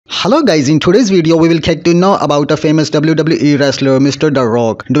Hello guys, in today's video we will get to know about a famous WWE wrestler Mr. The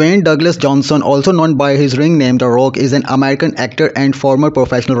Rock. Dwayne Douglas Johnson, also known by his ring name The Rock, is an American actor and former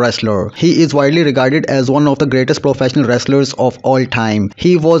professional wrestler. He is widely regarded as one of the greatest professional wrestlers of all time.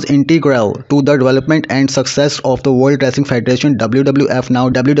 He was integral to the development and success of the World Wrestling Federation WWF, now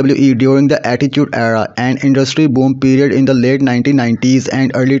WWE, during the Attitude Era and industry boom period in the late 1990s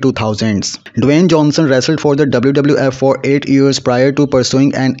and early 2000s. Dwayne Johnson wrestled for the WWF for 8 years prior to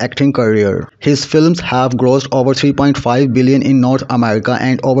pursuing an acting career. His films have grossed over $3.5 billion in North America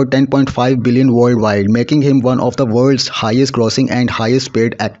and over $10.5 billion worldwide, making him one of the world's highest grossing and highest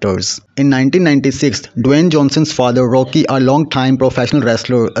paid actors. In 1996, Dwayne Johnson's father, Rocky, a long-time professional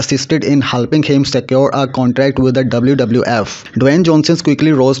wrestler, assisted in helping him secure a contract with the WWF. Dwayne Johnson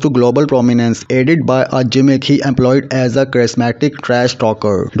quickly rose to global prominence, aided by a gimmick he employed as a charismatic trash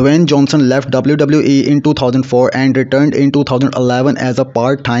talker. Dwayne Johnson left WWE in 2004 and returned in 2011 as a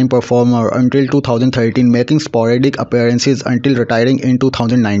part-time performer until 2013, making sporadic appearances until retiring in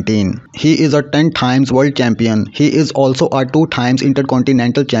 2019. He is a 10 times world champion. He is also a 2 times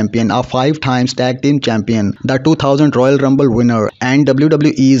intercontinental champion, a 5 times tag team champion, the 2000 Royal Rumble winner, and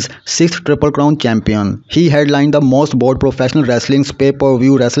WWE's 6th Triple Crown champion. He headlined the most bought professional wrestling's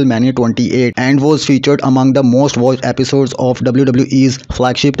pay-per-view WrestleMania 28 and was featured among the most watched episodes of WWE's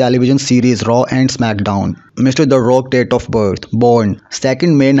flagship television series Raw and SmackDown. Mr. The Rock date of birth: born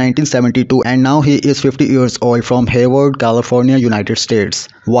 2nd May 1972, and now he is 50 years old, from Hayward, California, United States.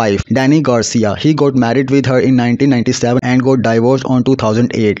 Wife: Danny Garcia. He got married with her in 1997 and got divorced on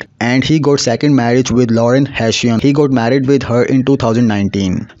 2008. And he got second marriage with Lauren Hessian. He got married with her in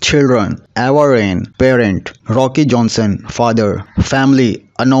 2019. Children: Ava Rain. Parent: Rocky Johnson. Father. Family: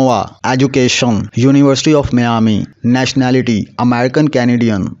 Anoa. Education: University of Miami. Nationality: American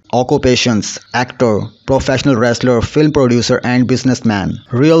Canadian. Occupations: actor, professional wrestler, film producer, and businessman.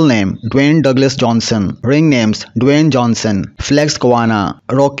 Real name: Dwayne Douglas Johnson. Ring names: Dwayne Johnson, Flex Kwana,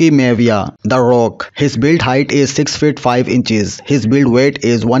 Rocky Maivia, The Rock. His build height is 6 feet 5 inches. His build weight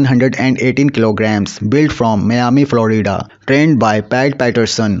is 118 kilograms. Built from Miami, Florida. Trained by Pat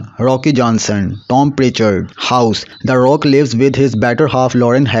Patterson, Rocky Johnson, Tom Pritchard. House: The Rock lives with his better half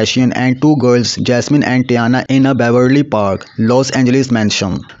Lauren Hessian and 2 girls, Jasmine and Tiana, in a Beverly Park, Los Angeles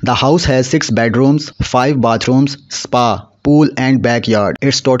mansion. The house has 6 bedrooms, 5 bathrooms, spa, pool and backyard.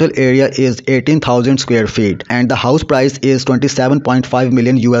 Its total area is 18,000 square feet and the house price is $27.5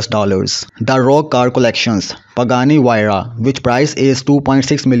 million US. The Rock car collections: Pagani Huayra, which price is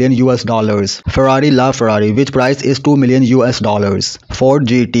 $2.6 million US. Ferrari LaFerrari, which price is $2 million US. Ford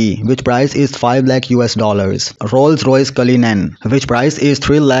GT, which price is $5 lakh US. Rolls-Royce Cullinan, which price is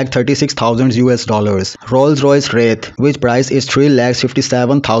 $3,36,000 US. Rolls-Royce Wraith, which price is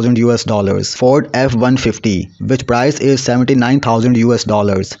 $3,57,000 US. Ford F-150, which price is $79,000 US.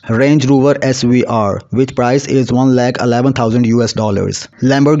 Range Rover SVR, which price is $1,11,000 US.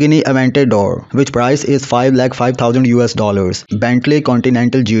 Lamborghini Aventador, which price is $5,05,000 US. Bentley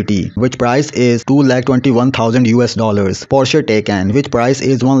Continental GT, which price is $2,21,000 US. Porsche Taycan, which price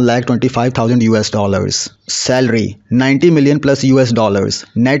is $1,25,000 US. Salary: 90 million plus US dollars.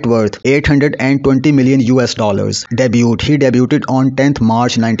 Net worth: 820 million US dollars. Debut: he debuted on 10th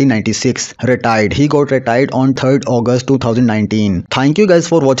March 1996. Retired: he got retired on 3rd August 2019. Thank you guys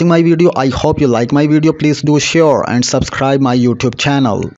for watching my video. I hope you like my video. Please do share and subscribe my YouTube channel.